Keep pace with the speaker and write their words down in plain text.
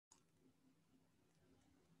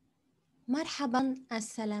Marhaban,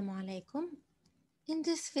 assalamu alaikum. In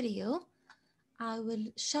this video, I will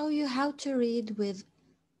show you how to read with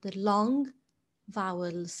the long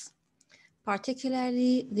vowels,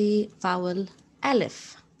 particularly the vowel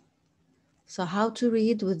Alif. So how to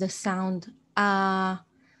read with the sound A,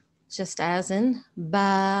 just as in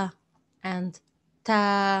Ba and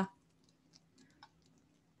Ta.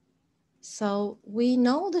 So we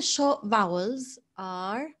know the short vowels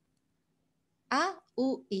are A,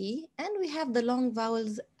 U, E, and we have the long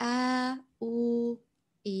vowels A, U,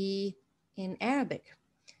 E in Arabic.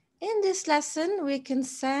 In this lesson, we can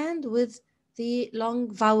sound with the long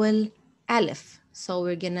vowel Alif. So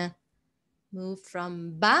we're gonna move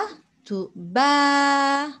from Ba to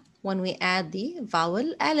Ba when we add the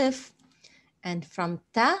vowel Alif, and from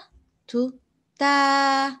Ta to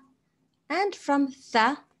Ta, and from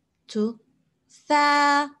Tha to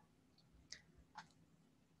Tha.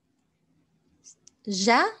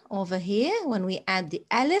 Ja over here, when we add the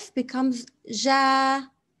Alif, becomes Ja.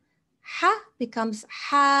 Ha becomes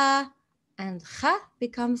Ha, and Kha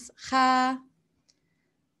becomes Kha.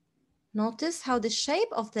 Notice how the shape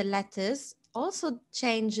of the letters also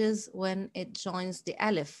changes when it joins the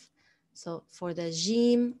Alif. So for the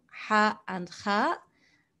Jim, Ha, and Kha,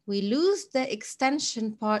 we lose the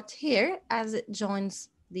extension part here as it joins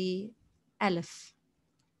the Alif.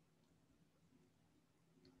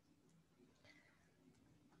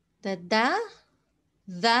 The Da,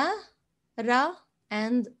 Tha, Ra,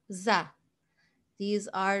 and Za. These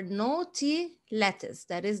are naughty letters.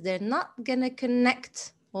 That is, they're not gonna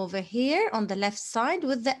connect over here on the left side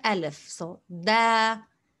with the Alif. So Da,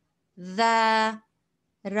 Tha,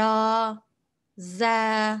 Ra,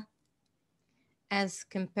 Za, as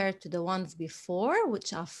compared to the ones before,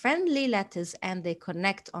 which are friendly letters and they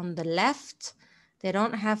connect on the left. They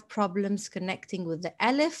don't have problems connecting with the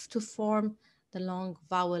Alif to form the long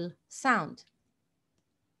vowel sound.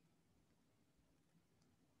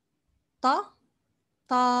 Ta,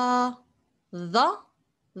 Ta, Dha,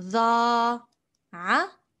 Dha, A,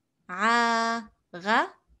 A, Gha,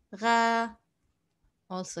 Gha.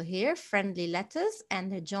 Also here, friendly letters, and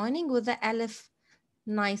they're joining with the Alif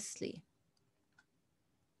nicely.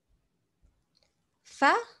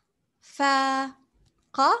 Fa, Fa,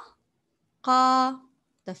 Qa, Qa.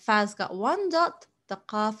 The Fa's got one dot, the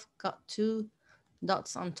Qaf got two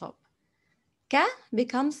dots on top. Ka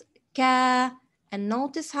becomes Ka, and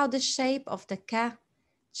notice how the shape of the Ka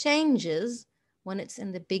changes when it's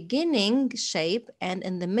in the beginning shape, and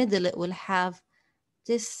in the middle it will have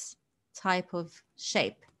this type of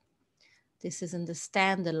shape. This is in the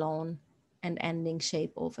standalone and ending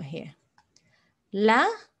shape over here. La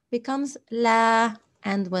becomes La,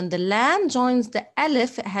 and when the lam joins the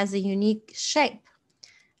Alif, it has a unique shape.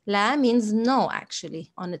 La means no,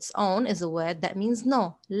 actually. On its own is a word that means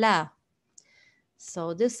no, La.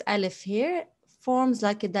 So this Alif here forms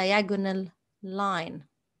like a diagonal line.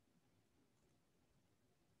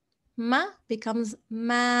 Ma becomes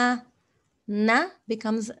Ma, Na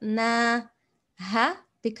becomes Na, Ha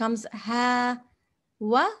becomes Ha,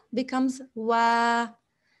 Wa becomes Wa.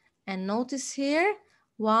 And notice here,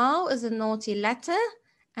 Waw is a naughty letter,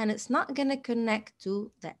 and it's not going to connect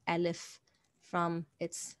to the Alif from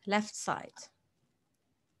its left side.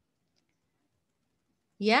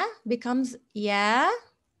 Ya becomes Ya,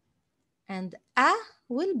 and A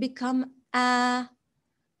will become A.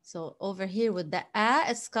 So over here with the A,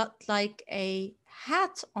 it's got like a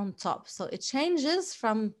hat on top. So it changes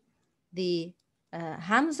from the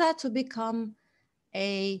Hamza to become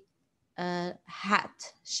a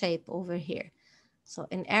hat shape over here. So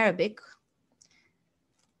in Arabic,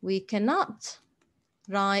 we cannot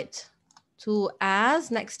write two A's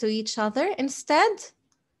next to each other. Instead,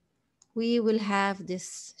 we will have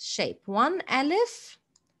this shape. One Alif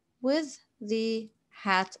with the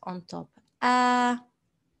hat on top. A.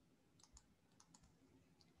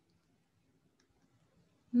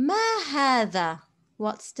 ما هذا?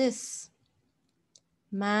 What's this?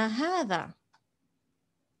 ما هذا?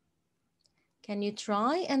 Can you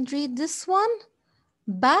try and read this one?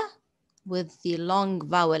 Ba with the long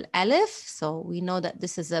vowel Alif. So we know that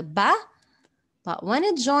this is a Ba. But when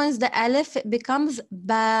it joins the Alif, it becomes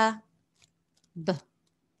Ba. B.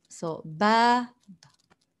 So Ba,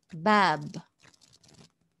 Bab.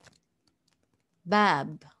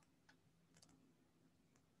 Bab.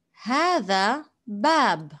 هذا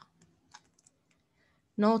Bab.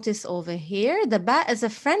 Notice over here, the Ba is a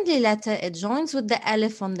friendly letter. It joins with the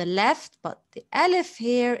Alif on the left, but the Alif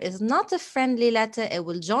here is not a friendly letter. It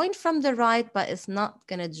will join from the right, but it's not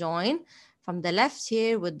going to join from the left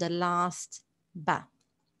here with the last Ba.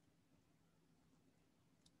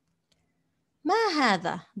 ما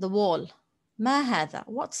هذا? The wall. ما هذا.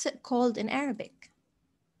 What's it called in Arabic?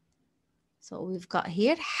 So we've got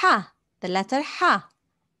here ha, the letter ha,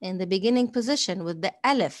 in the beginning position with the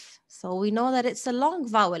alif. So we know that it's a long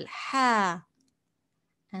vowel, ha.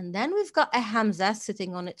 And then we've got a hamza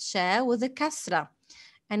sitting on its chair with a kasra.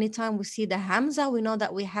 Anytime we see the hamza, we know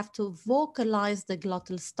that we have to vocalize the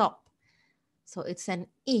glottal stop. So it's an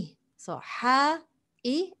I. So ha,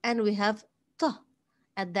 I, and we have t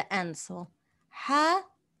at the end. So ha,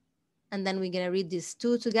 and then we're going to read these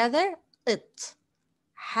two together, it.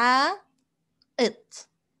 Ha, it.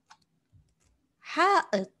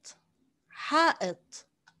 Ha-it. Ha-it.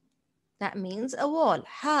 That means a wall.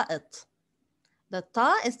 Ha-it. The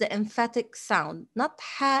ta is the emphatic sound, not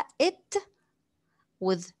ha-it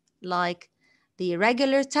with like the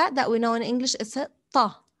regular ta that we know in English. It's a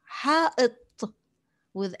ta. Ha-it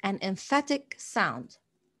with an emphatic sound.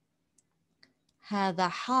 هذا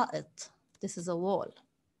حائط. This is a wall.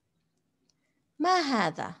 ما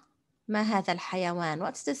هذا? ما هذا الحيوان?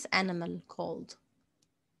 What's this animal called?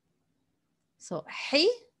 So حي,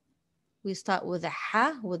 we start with a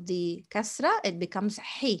ha with the kasra, it becomes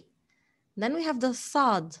حي. Then we have the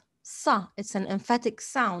sad, sa. It's an emphatic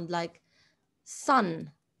sound like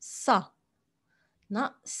sun, sa.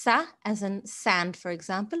 Not sa as in sand, for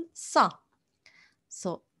example, sa.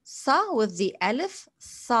 So sa with the alif,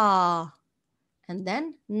 sa. And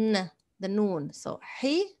then n, the noon. So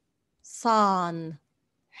hi, san,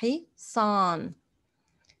 hi, san,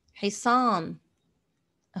 hisan,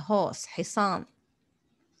 a horse, hisan.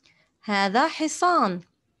 هذا حصان.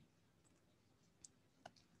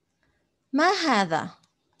 ما هذا?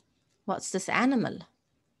 What's this animal?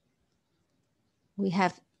 We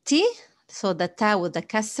have T, so the ta with the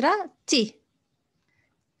kasra, T.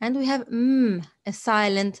 And we have a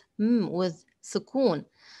silent with sukoon.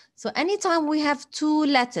 So anytime we have two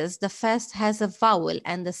letters, the first has a vowel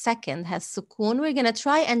and the second has sukoon, we're going to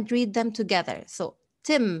try and read them together. So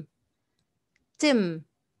Tim, Tim,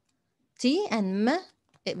 T and M,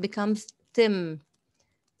 it becomes Tim,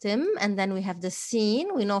 Tim. And then we have the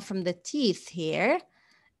seen. We know from the teeth here,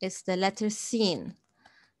 it's the letter seen,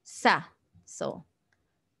 sa. So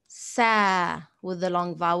sa with the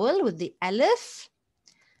long vowel with the alif.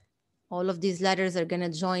 All of these letters are going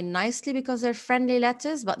to join nicely because they're friendly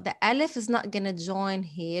letters, but the alif is not going to join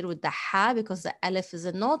here with the ha because the alif is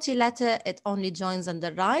a naughty letter. It only joins on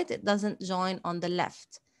the right. It doesn't join on the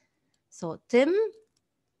left. So tim,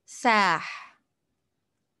 sah,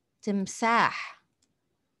 timsah.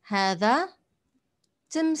 هذا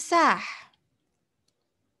تمساح.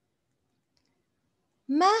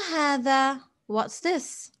 ما هذا? What's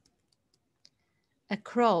this? A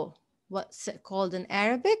crow. What's it called in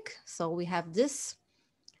Arabic? So we have this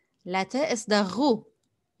letter is the ghu.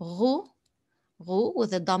 Ghu. Ghu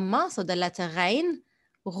with a dhamma. So the letter ghain.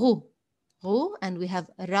 Ghu. Ghu. And we have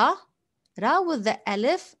ra. Ra with the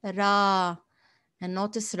alif. Ra. And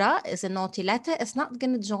notice ra is a naughty letter. It's not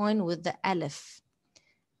going to join with the alif.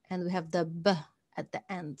 And we have the b at the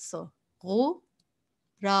end. So ghu.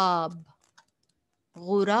 Rab.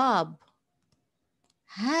 غراب.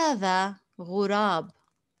 هذا غراب.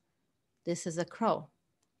 This is a crow.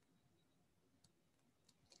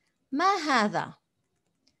 ما هذا?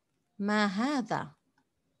 ما هذا?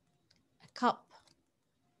 A cup.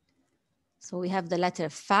 So we have the letter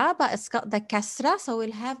fa, but it's got the kasra, so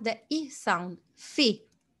we'll have the I sound, fi.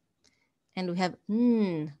 And we have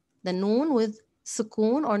n, the noon with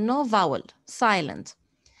sukoon or no vowel, silent.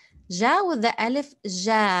 Ja with the alif,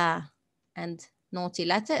 ja. And naughty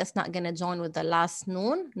letter, it's not going to join with the last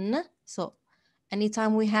noon, n. So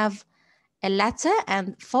anytime we have a letter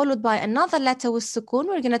and followed by another letter with sukoon,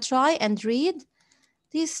 we're going to try and read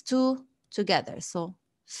these two together. So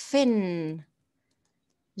fin,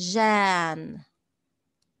 jan,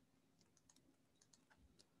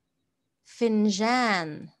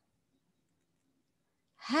 finjan.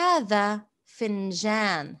 هذا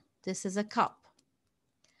finjan. This is a cup.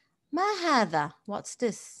 ما هذا? What's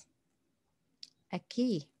this? A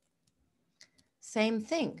key. Same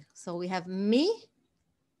thing. So we have me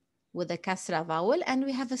with a kasra vowel and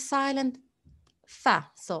we have a silent fa.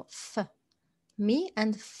 So f, me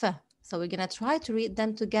and f. So we're going to try to read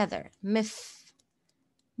them together. Mif,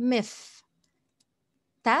 mif.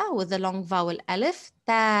 Ta with the long vowel alif,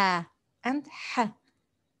 ta and h.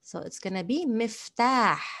 So it's going to be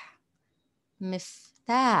miftah,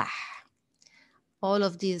 miftah. All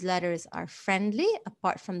of these letters are friendly,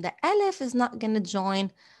 apart from the alif is not going to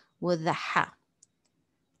join with the ha.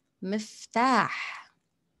 مفتاح.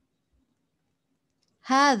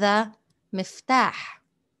 هذا مفتاح.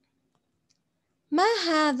 ما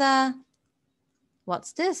هذا?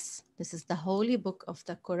 What's this? This is the holy book of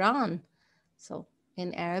the Quran. So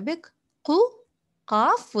in Arabic, qu,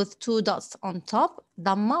 qaf with 2 dots on top,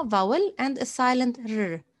 dhamma, vowel, and a silent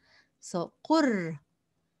r. So qur,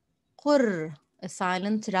 qur, a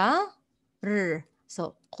silent ra, r.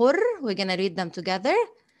 So qur, we're gonna read them together.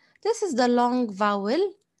 This is the long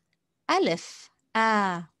vowel Alif,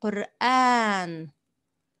 a, Qur'an,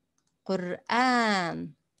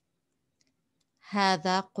 Qur'an.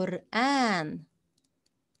 هذا قرآن.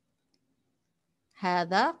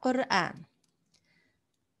 هذا قرآن.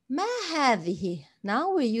 ما هذه?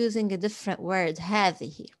 Now we're using a different word,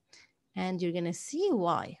 هذه. And you're gonna see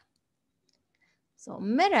why. So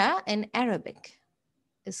mirror in Arabic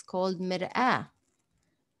is called mir'ah.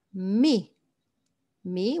 Mi.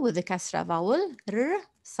 Mi with the kasra vowel, r,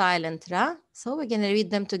 silent ra. So we're gonna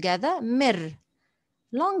read them together. Mir.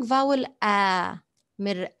 Long vowel a.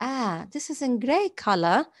 Mir'ah. This is in gray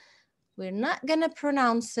color. We're not gonna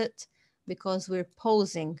pronounce it because we're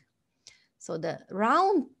pausing. So the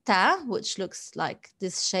round ta, which looks like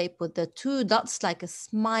this shape with the 2 dots like a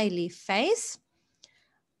smiley face,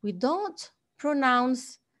 we don't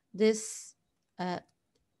pronounce this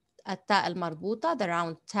التاء المربوطة, the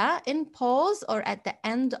round ta, in pause or at the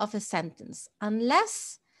end of a sentence.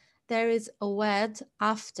 Unless there is a word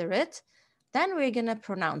after it, then we're gonna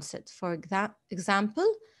pronounce it. For example,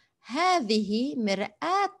 هذه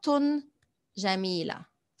مرآة جميلة,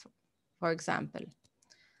 for example.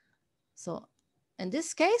 So in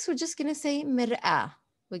this case, we're just gonna say mir'ah.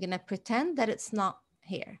 We're gonna pretend that it's not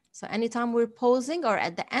here. So anytime we're pausing or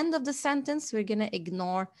at the end of the sentence, we're gonna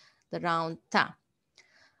ignore the round ta.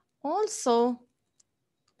 Also,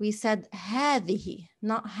 we said هذه,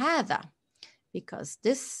 not هذا, because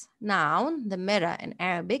this noun, the mirror in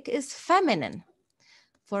Arabic, is feminine.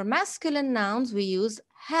 For masculine nouns, we use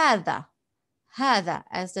هذا, هذا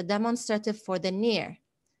as the demonstrative for the near,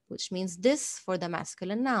 which means this for the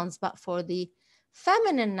masculine nouns. But for the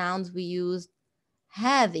feminine nouns, we use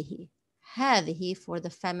هذه, هذه for the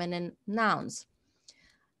feminine nouns.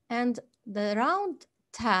 And the round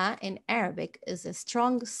ta in Arabic is a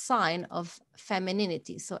strong sign of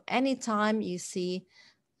femininity. So anytime you see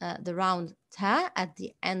the round ta at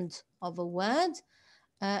the end of a word,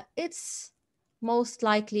 it's most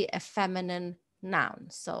likely a feminine noun.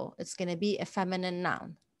 So it's going to be a feminine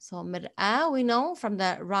noun. So mir'ah, we know from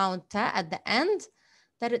the round ta at the end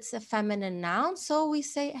that it's a feminine noun. So we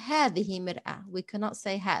say هذه mir'ah. We cannot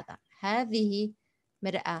say هذا. هذه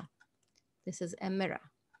mir'ah. This is a mirror.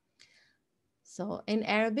 So in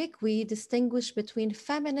Arabic, we distinguish between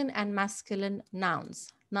feminine and masculine nouns,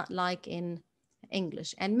 not like in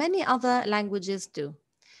English. And many other languages do.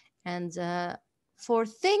 And for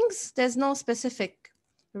things, there's no specific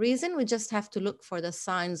reason. We just have to look for the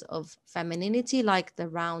signs of femininity, like the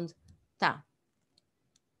round ta.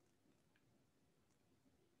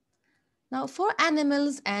 Now, for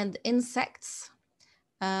animals and insects,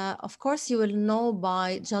 of course, you will know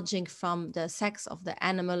by judging from the sex of the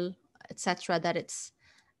animal, etc., that it's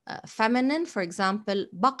feminine. For example,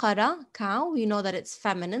 baqara, cow, we know that it's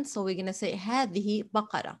feminine, so we're going to say هذه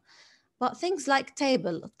بقرة. But things like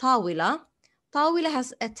table, طاولة, طاولة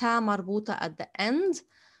has a ta marbuta at the end.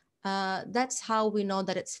 That's how we know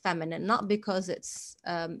that it's feminine, not because it's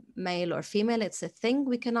male or female. It's a thing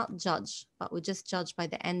we cannot judge, but we just judge by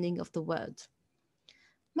the ending of the word.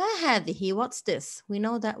 ما هذه, what's this? We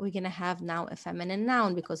know that we're going to have now a feminine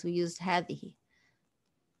noun because we used هذه.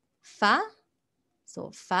 Fa,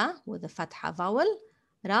 so fa with the fatha vowel,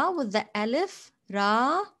 ra with the alif,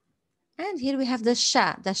 ra, and here we have the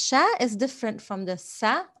sha. The sha is different from the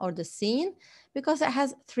sa or the sin because it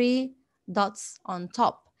has 3 dots on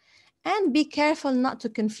top. And be careful not to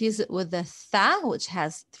confuse it with the tha, which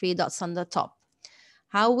has 3 dots on the top.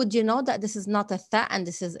 How would you know that this is not a tha and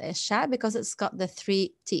this is a sha? Because it's got the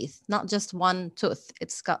 3 teeth, not just 1 tooth.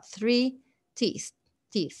 It's got 3 teeth.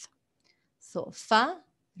 So fa,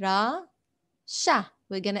 ra, sha.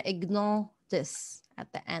 We're going to ignore this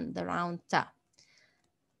at the end, the round ta.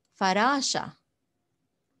 Farasha.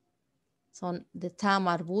 So the ta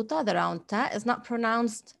marbuta, the round ta, is not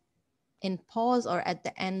pronounced in pause or at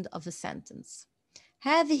the end of a sentence.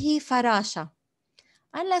 هذه فراشة.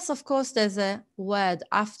 Unless, of course, there's a word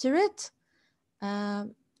after it.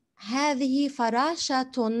 هذه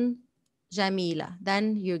فراشة جميلة.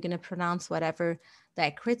 Then you're going to pronounce whatever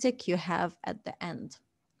diacritic you have at the end.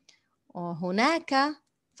 Or هناك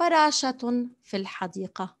فراشة في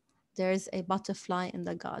الحديقة. There's a butterfly in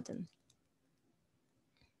the garden.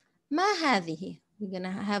 ما هذه? We're going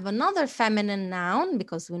to have another feminine noun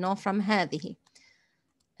because we know from هذه.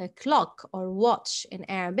 A clock or watch in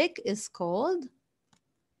Arabic is called,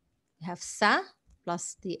 we have sa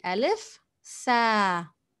plus the alif, sa.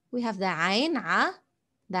 we have the عين ع,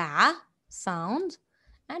 the a sound,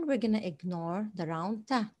 and we're gonna ignore the round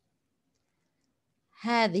ta.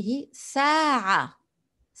 هذه ساعة,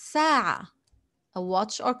 ساعة. A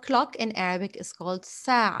watch or clock in Arabic is called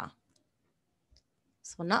ساعة.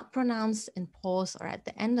 So not pronounced in pause or at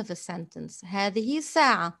the end of a sentence. هذه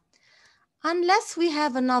ساعة. Unless we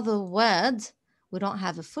have another word, we don't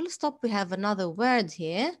have a full stop, we have another word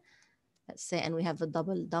here. Let's say, and we have a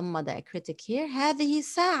double dhamma diacritic here. هذه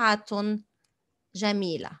ساعة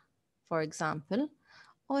جميلة, for example.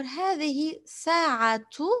 Or هذه ساعة,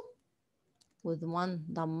 with one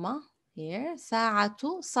dhamma here.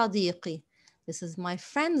 ساعة صديقي. This is my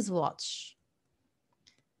friend's watch.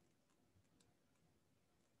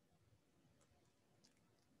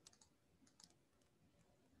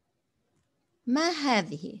 ما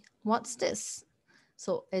هذه? What's this?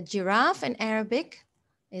 So a giraffe in Arabic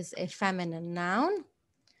is a feminine noun.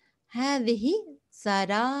 هذه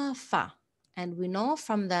زرافة. And we know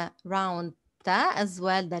from the round ta as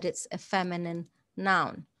well that it's a feminine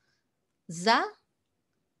noun. Za,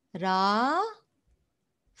 ra,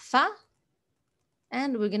 fa.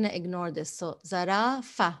 And we're going to ignore this. So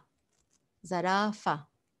zarafa, zarafa.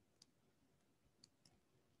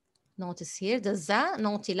 Notice here the za,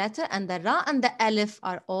 naughty letter, and the ra and the alif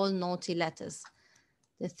are all naughty letters.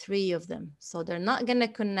 The three of them. So they're not going to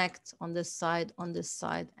connect on this side,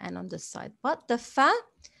 and on this side. But the fa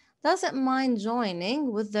doesn't mind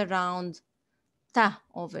joining with the round ta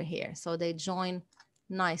over here. So they join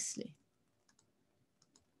nicely.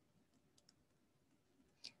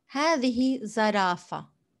 هذه زرافة.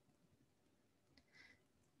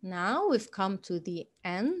 Now we've come to the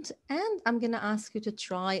end, and I'm going to ask you to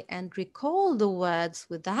try and recall the words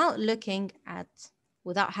without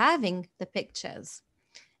without having the pictures,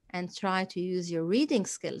 and try to use your reading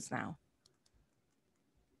skills now.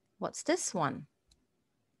 What's this one?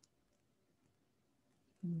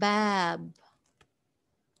 Bab.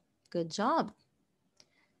 Good job.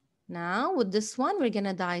 Now with this one, we're going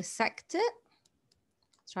to dissect it.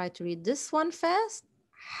 Try to read this one first.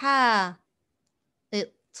 Ha.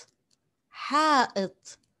 It.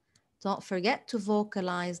 حائط. Don't forget to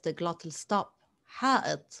vocalize the glottal stop.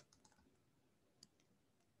 حائط.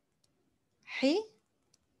 حي,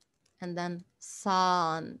 and then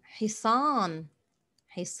صان. حصان.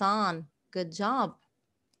 حصان. Good job.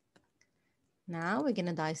 Now we're going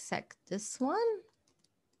to dissect this one.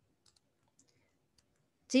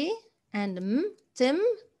 T and m. Tim.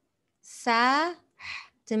 ساح.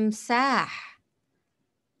 تمساح.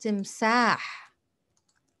 تمساح.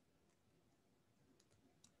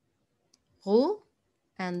 غو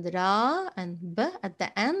and ra and b at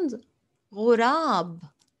the end. غراب.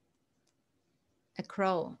 A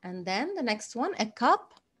crow. And then the next one, a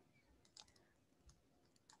cup.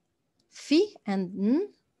 Fi and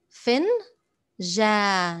n. Fin.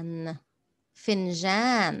 Jan.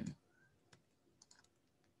 Finjan.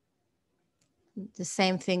 The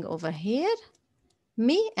same thing over here.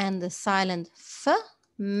 Me and the silent f.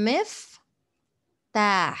 Mif.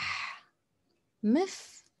 Tah.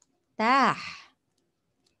 Mif. Tah.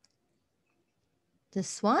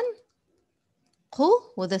 This one, qu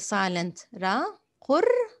with a silent ra, qur,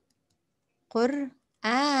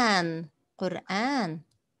 Qur'an, Qur'an.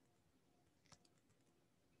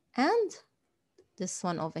 And this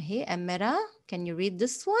one over here, amira, can you read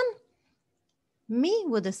this one? Mi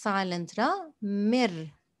with a silent ra,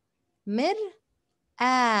 mir, we're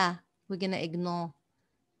gonna ignore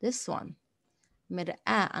this one.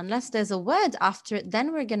 Mir'a, unless there's a word after it,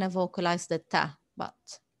 then we're gonna vocalize the ta.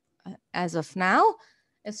 But as of now,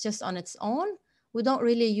 it's just on its own. We don't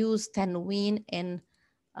really use tanween in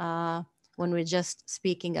when we're just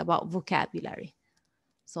speaking about vocabulary.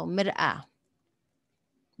 So mir'a,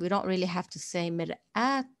 we don't really have to say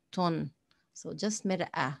mir'atun. So just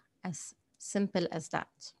mir'a, as simple as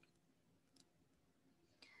that.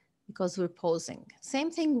 Because we're posing.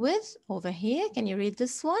 Same thing with over here. Can you read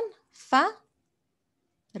this one? Fa.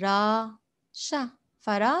 Ra-sha,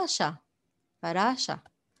 farasha, farasha,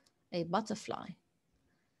 a butterfly.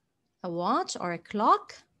 A watch or a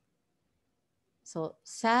clock. So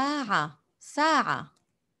sa'a, sa'a,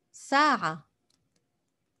 sa'a.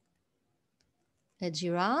 A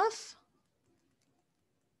giraffe.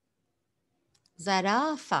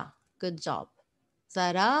 Zarafa, good job.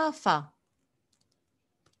 Zarafa.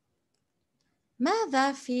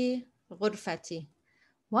 ماذا في غرفتي?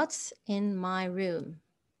 What's in my room?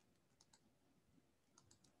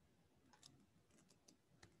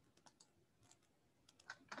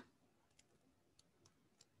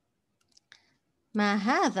 ما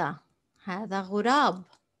هذا؟ هذا غراب.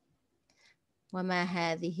 وما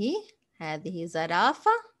هذه؟ هذه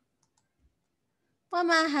زرافة.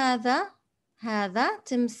 وما هذا؟ هذا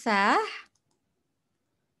تمساح،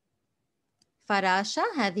 فراشة،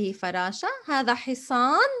 هذه فراشة، هذا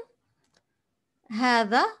حصان،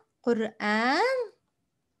 هذا قرآن.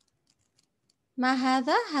 ما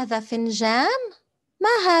هذا؟ هذا فنجان.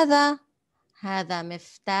 ما هذا؟ هذا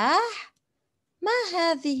مفتاح. ما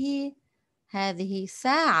هذه؟ هذه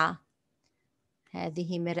ساعة.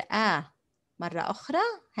 هذه مرآة. مرة أخرى،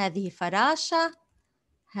 هذه فراشة،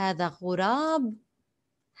 هذا غراب،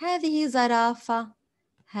 هذه زرافة،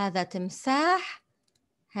 هذا تمساح،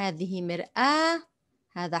 هذه مرآة،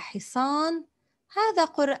 هذا حصان، هذا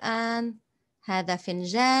قرآن، هذا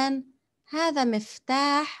فنجان، هذا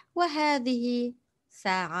مفتاح، وهذه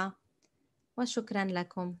ساعة. وشكرا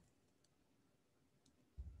لكم.